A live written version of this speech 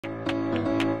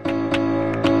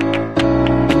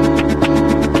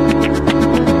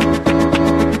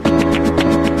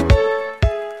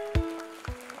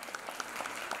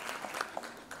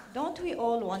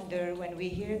wonder when we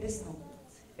hear this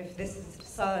noise if this is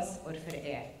sas or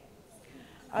fir'eh.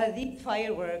 Are these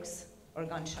fireworks or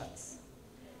gunshots?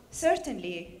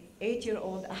 Certainly,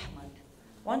 8-year-old Ahmad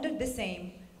wondered the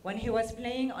same when he was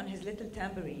playing on his little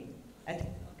tambourine at his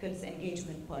uncle's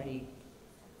engagement party,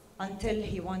 until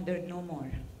he wondered no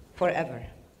more, forever.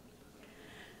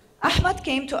 Ahmad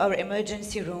came to our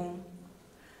emergency room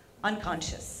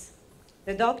unconscious.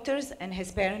 The doctors and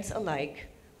his parents alike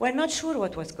were not sure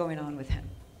what was going on with him.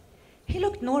 He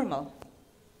looked normal.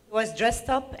 He was dressed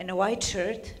up in a white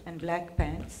shirt and black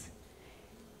pants.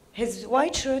 His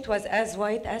white shirt was as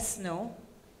white as snow.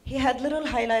 He had little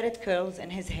highlighted curls in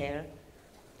his hair.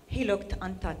 He looked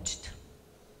untouched.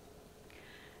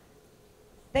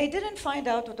 They didn't find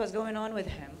out what was going on with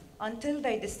him until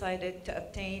they decided to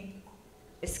obtain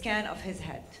a scan of his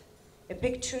head, a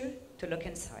picture to look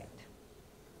inside.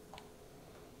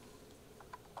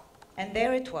 And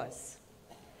there it was,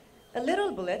 a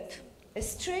little bullet, a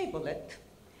stray bullet,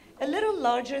 a little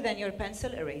larger than your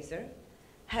pencil eraser,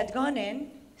 had gone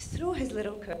in through his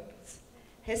little curls,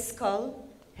 his skull,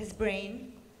 his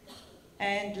brain,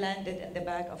 and landed in the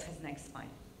back of his neck spine.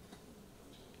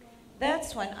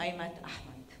 That's when I met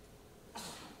Ahmad.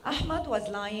 Ahmad was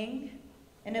lying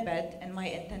in a bed in my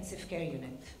intensive care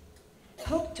unit,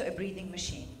 hooked to a breathing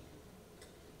machine.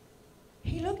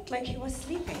 He looked like he was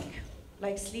sleeping,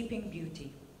 like Sleeping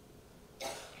Beauty.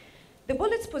 The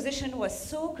bullet's position was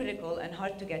so critical and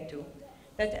hard to get to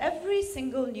that every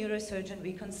single neurosurgeon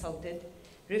we consulted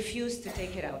refused to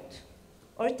take it out,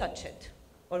 or touch it,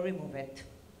 or remove it.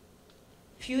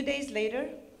 Few days later,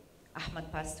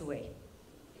 Ahmad passed away.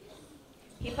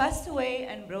 He passed away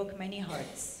and broke many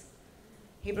hearts.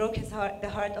 He broke the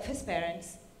heart of his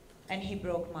parents, and he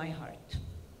broke my heart.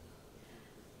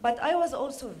 But I was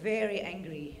also very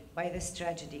angry by this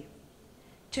tragedy.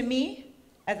 To me,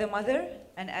 as a mother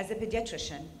and as a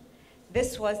pediatrician,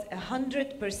 this was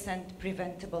 100%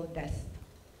 preventable death.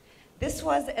 This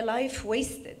was a life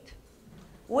wasted.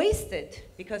 Wasted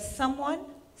because someone,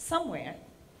 somewhere,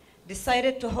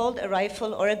 decided to hold a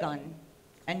rifle or a gun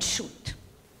and shoot.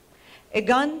 A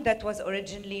gun that was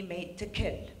originally made to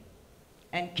kill,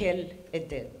 and kill it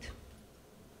did.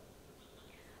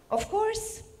 Of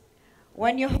course,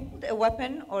 when you hold a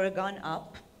weapon or a gun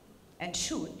up and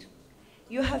shoot,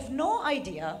 you have no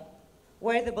idea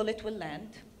where the bullet will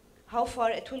land, how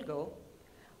far it will go,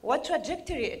 what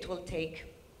trajectory it will take,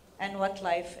 and what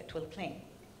life it will claim.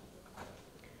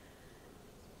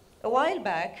 A while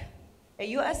back, a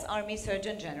US Army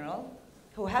Surgeon General,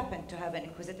 who happened to have an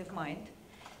inquisitive mind,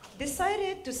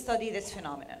 decided to study this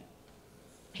phenomenon.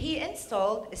 He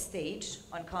installed a stage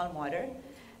on calm water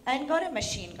and got a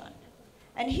machine gun.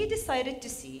 And he decided to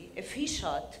see if he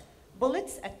shot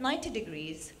bullets at 90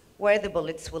 degrees where the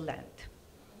bullets will land.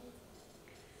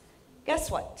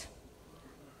 Guess what?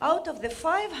 Out of the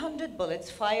 500 bullets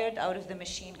fired out of the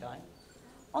machine gun,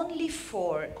 only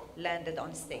 4 landed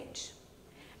on stage,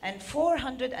 and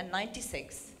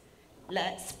 496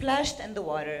 splashed in the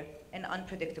water in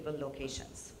unpredictable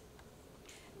locations.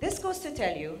 This goes to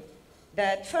tell you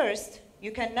that first,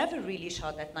 you can never really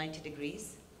shoot at 90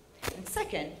 degrees, and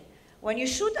second, when you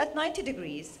shoot at 90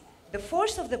 degrees, the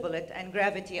force of the bullet and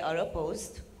gravity are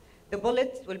opposed. The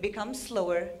bullet will become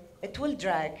slower, it will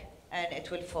drag, and it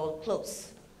will fall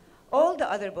close. All the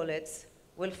other bullets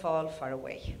will fall far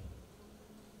away.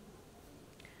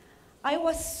 I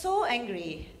was so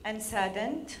angry and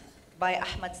saddened by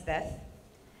Ahmad's death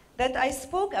that I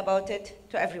spoke about it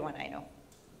to everyone I know.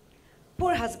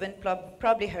 Poor husband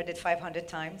probably heard it 500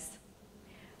 times.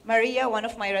 Maria, one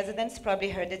of my residents, probably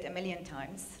heard it 1,000,000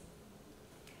 times.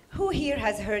 Who here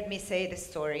has heard me say this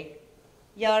story?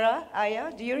 Yara,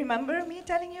 Aya, do you remember me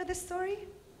telling you this story?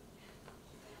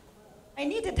 I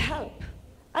needed help.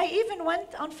 I even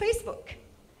went on Facebook.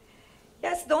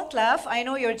 Yes, don't laugh. I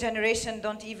know your generation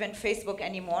don't even Facebook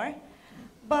anymore.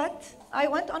 But I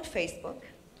went on Facebook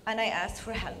and I asked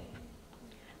for help.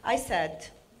 I said,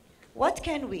 what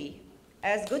can we,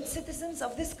 as good citizens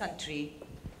of this country,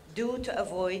 do to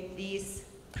avoid these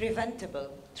preventable,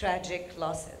 tragic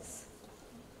losses?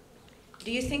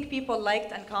 Do you think people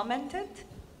liked and commented?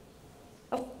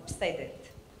 Of course they did.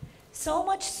 So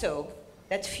much so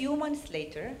that few months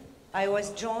later, I was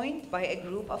joined by a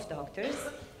group of doctors,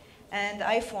 and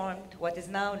I formed what is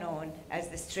now known as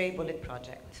the Stray Bullet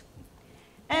Project.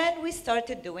 And we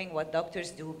started doing what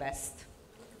doctors do best.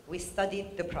 We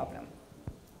studied the problem.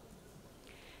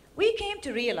 We came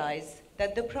to realize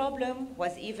that the problem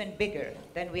was even bigger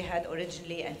than we had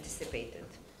originally anticipated.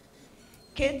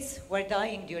 Kids were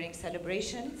dying during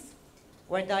celebrations,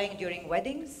 were dying during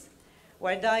weddings,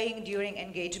 were dying during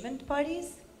engagement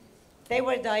parties, They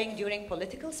were dying during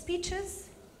political speeches,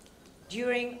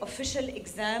 during official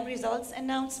exam results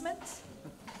announcements.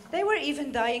 They were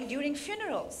even dying during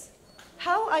funerals.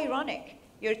 How ironic.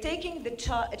 You're taking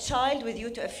a child with you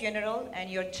to a funeral and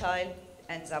your child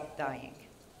ends up dying.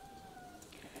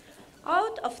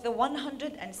 Out of the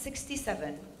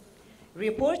 167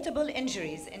 reportable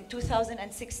injuries in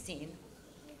 2016,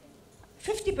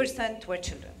 50% were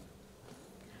children.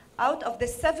 Out of the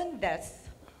 7 deaths,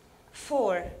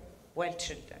 4 were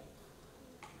children.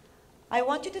 I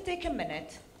want you to take a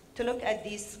minute to look at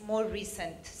these more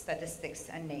recent statistics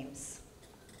and names.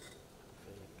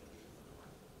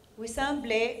 Wissam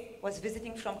Blay was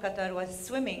visiting from Qatar, was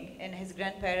swimming in his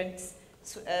grandparents'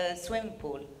 swimming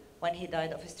pool when he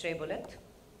died of a stray bullet.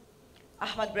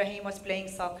 Ahmad Brahim was playing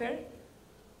soccer.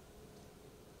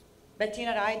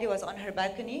 Bettina Raidi was on her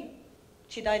balcony.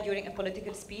 She died during a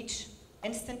political speech,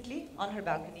 instantly on her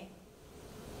balcony.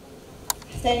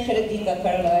 Hussein Khairuddin got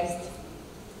paralyzed.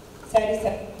 Sari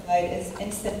Sabri died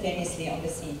instantaneously on the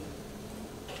scene.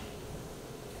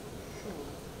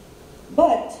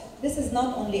 But this is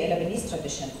not only a Lebanese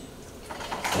tradition.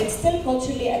 It's still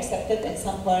culturally accepted in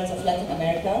some parts of Latin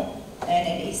America and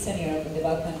in Eastern Europe and the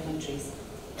Balkan countries.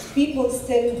 People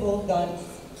still hold guns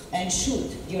and shoot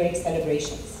during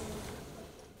celebrations.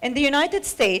 In the United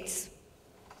States,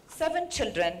 7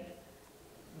 children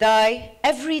die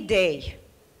every day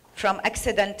from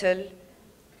accidental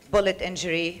bullet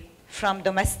injury from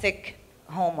domestic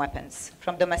home weapons,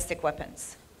 from domestic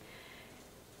weapons.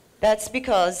 That's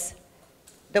because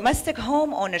domestic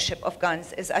home ownership of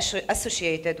guns is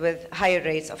associated with higher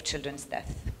rates of children's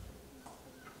death.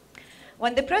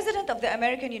 When the president of the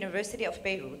American University of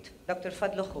Beirut, Dr.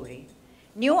 Fadl Khouri,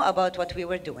 knew about what we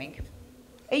were doing,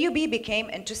 AUB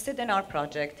became interested in our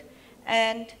project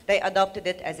and they adopted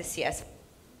it as a CSR.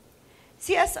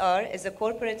 CSR is a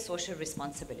corporate social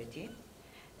responsibility.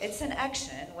 It's an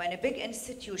action when a big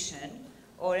institution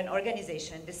or an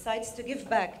organization decides to give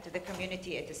back to the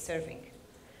community it is serving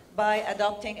by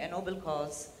adopting a noble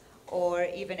cause or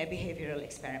even a behavioral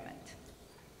experiment.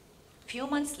 A few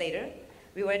months later,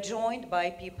 we were joined by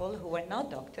people who were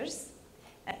not doctors,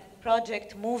 and the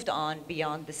project moved on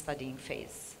beyond the studying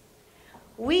phase.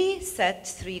 We set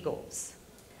 3 goals.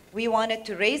 We wanted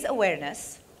to raise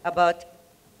awareness about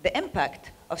the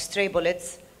impact of stray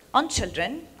bullets on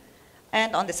children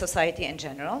and on the society in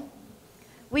general.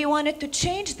 We wanted to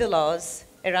change the laws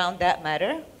around that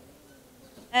matter,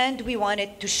 and we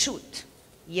wanted to shoot,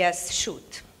 yes,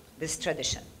 shoot, this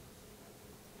tradition.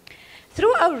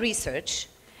 Through our research,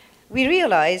 we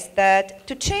realized that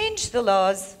to change the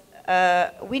laws,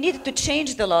 we needed to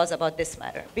change the laws about this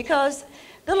matter because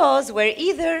the laws were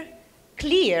either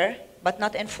clear but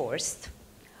not enforced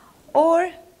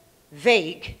or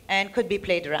vague and could be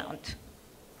played around.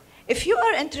 If you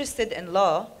are interested in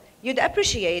law, you'd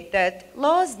appreciate that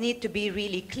laws need to be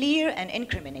really clear and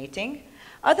incriminating.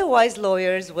 Otherwise,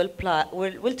 lawyers will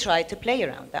try to play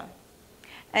around them.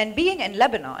 And being in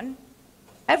Lebanon,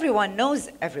 everyone knows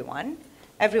everyone.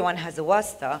 Everyone has a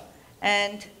wasta,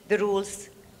 and the rules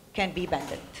can be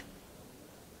bended.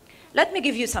 Let me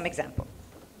give you some example.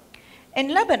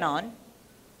 In Lebanon,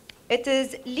 it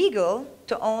is legal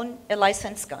to own a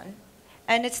licensed gun,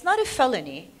 and it's not a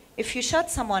felony if you shot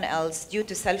someone else due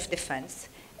to self-defense,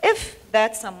 if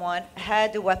that someone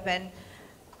had a weapon,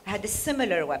 had a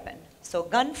similar weapon. So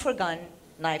gun for gun,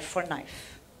 knife for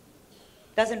knife.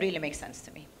 Doesn't really make sense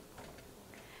to me.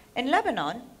 In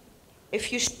Lebanon,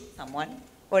 if you shoot someone,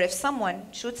 or if someone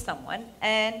shoots someone,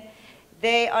 and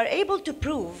they are able to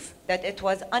prove that it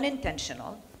was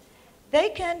unintentional, they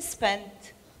can spend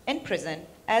in prison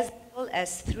as little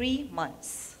as 3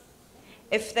 months.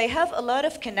 If they have a lot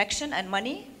of connection and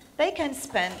money, they can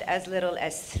spend as little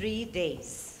as 3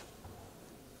 days.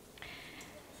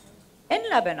 In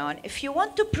Lebanon, if you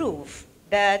want to prove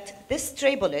that this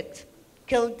stray bullet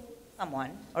killed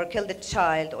someone or killed a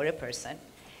child or a person,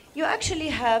 you actually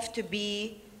have to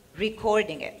be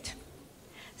recording it.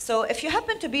 So if you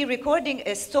happen to be recording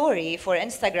a story for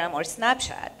Instagram or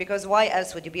Snapchat, because why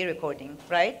else would you be recording,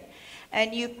 right?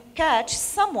 And you catch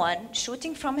someone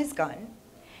shooting from his gun,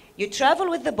 you travel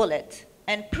with the bullet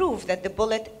and prove that the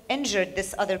bullet injured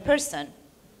this other person,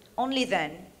 only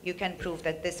then you can prove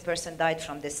that this person died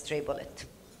from this stray bullet.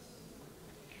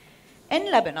 In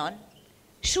Lebanon,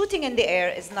 shooting in the air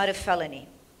is not a felony.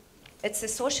 It's a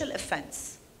social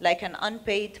offense, like an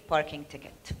unpaid parking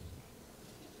ticket.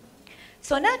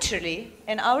 So naturally,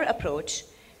 in our approach,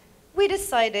 we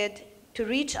decided to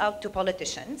reach out to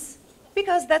politicians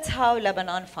because that's how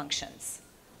Lebanon functions,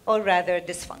 or rather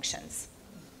dysfunctions.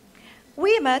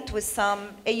 We met with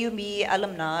some AUME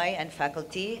alumni and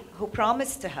faculty who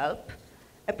promised to help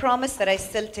a promise that I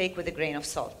still take with a grain of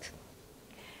salt.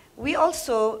 We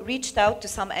also reached out to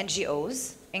some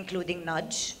NGOs, including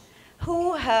Nudge,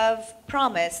 who have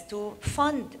promised to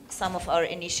fund some of our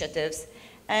initiatives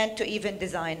and to even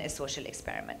design a social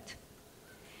experiment.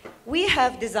 We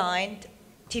have designed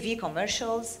TV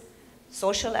commercials,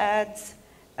 social ads,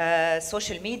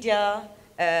 social media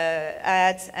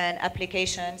ads and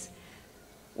applications.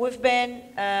 We've been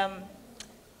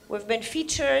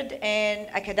featured in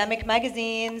academic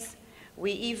magazines.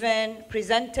 We even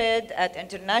presented at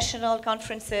international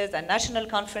conferences and national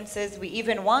conferences. We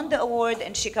even won the award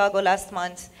in Chicago last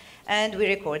month, and we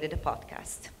recorded a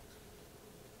podcast.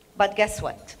 But guess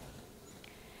what?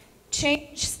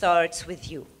 Change starts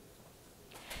with you.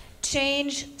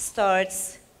 Change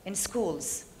starts in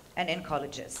schools and in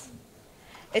colleges.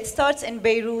 It starts in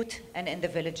Beirut and in the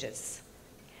villages.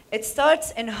 It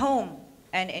starts in home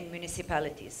and in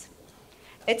municipalities.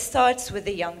 It starts with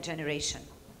the young generation.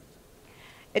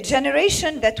 A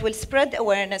generation that will spread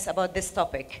awareness about this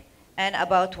topic and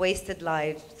about wasted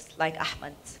lives like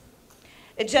Ahmad's.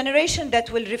 A generation that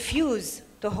will refuse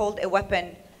to hold a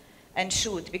weapon and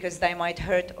shoot because they might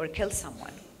hurt or kill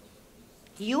someone.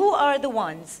 You are the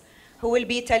ones who will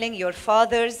be telling your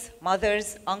fathers,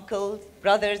 mothers, uncles,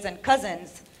 brothers, and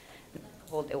cousins not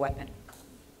to hold a weapon.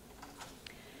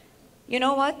 You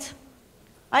know what?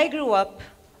 I grew up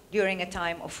during a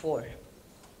time of war.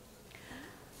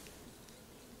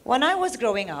 When I was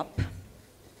growing up,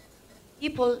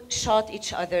 people shot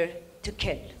each other to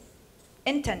kill,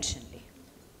 intentionally,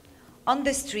 on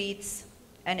the streets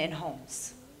and in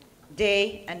homes,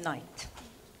 day and night.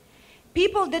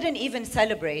 People didn't even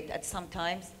celebrate at some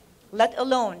times, let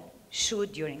alone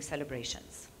shoot during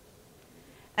celebrations.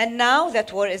 And now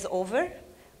that war is over,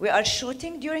 we are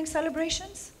shooting during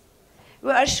celebrations.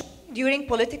 We are shooting during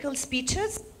political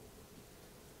speeches.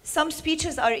 Some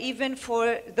speeches are even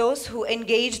for those who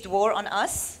engaged war on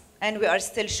us, and we are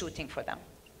still shooting for them.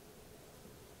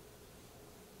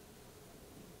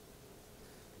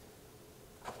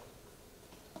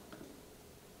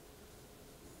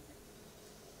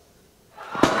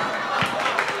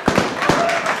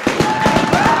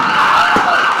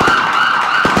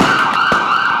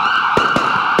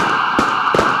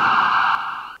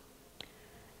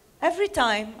 Every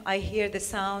time I hear the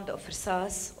sound of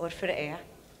Irsas or Fir'eh,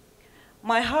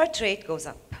 my heart rate goes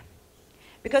up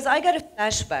because I got a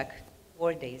flashback to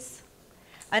war days,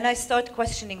 and I start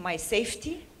questioning my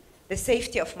safety, the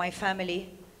safety of my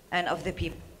family, and of the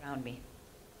people around me.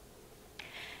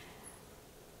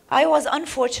 I was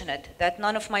unfortunate that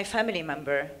none of my family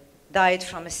members died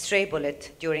from a stray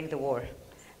bullet during the war,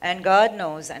 and God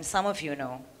knows, and some of you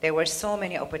know, there were so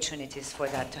many opportunities for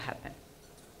that to happen.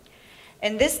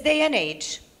 In this day and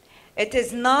age, it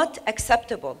is not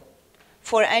acceptable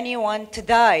for anyone to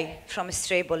die from a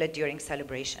stray bullet during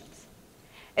celebrations.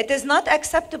 It is not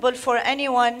acceptable for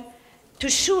anyone to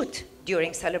shoot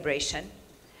during celebration,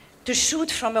 to shoot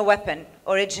from a weapon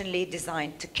originally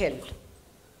designed to kill.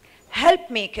 Help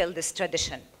me kill this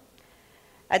tradition.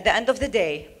 At the end of the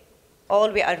day, all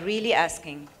we are really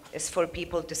asking is for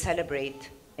people to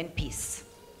celebrate in peace.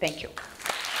 Thank you.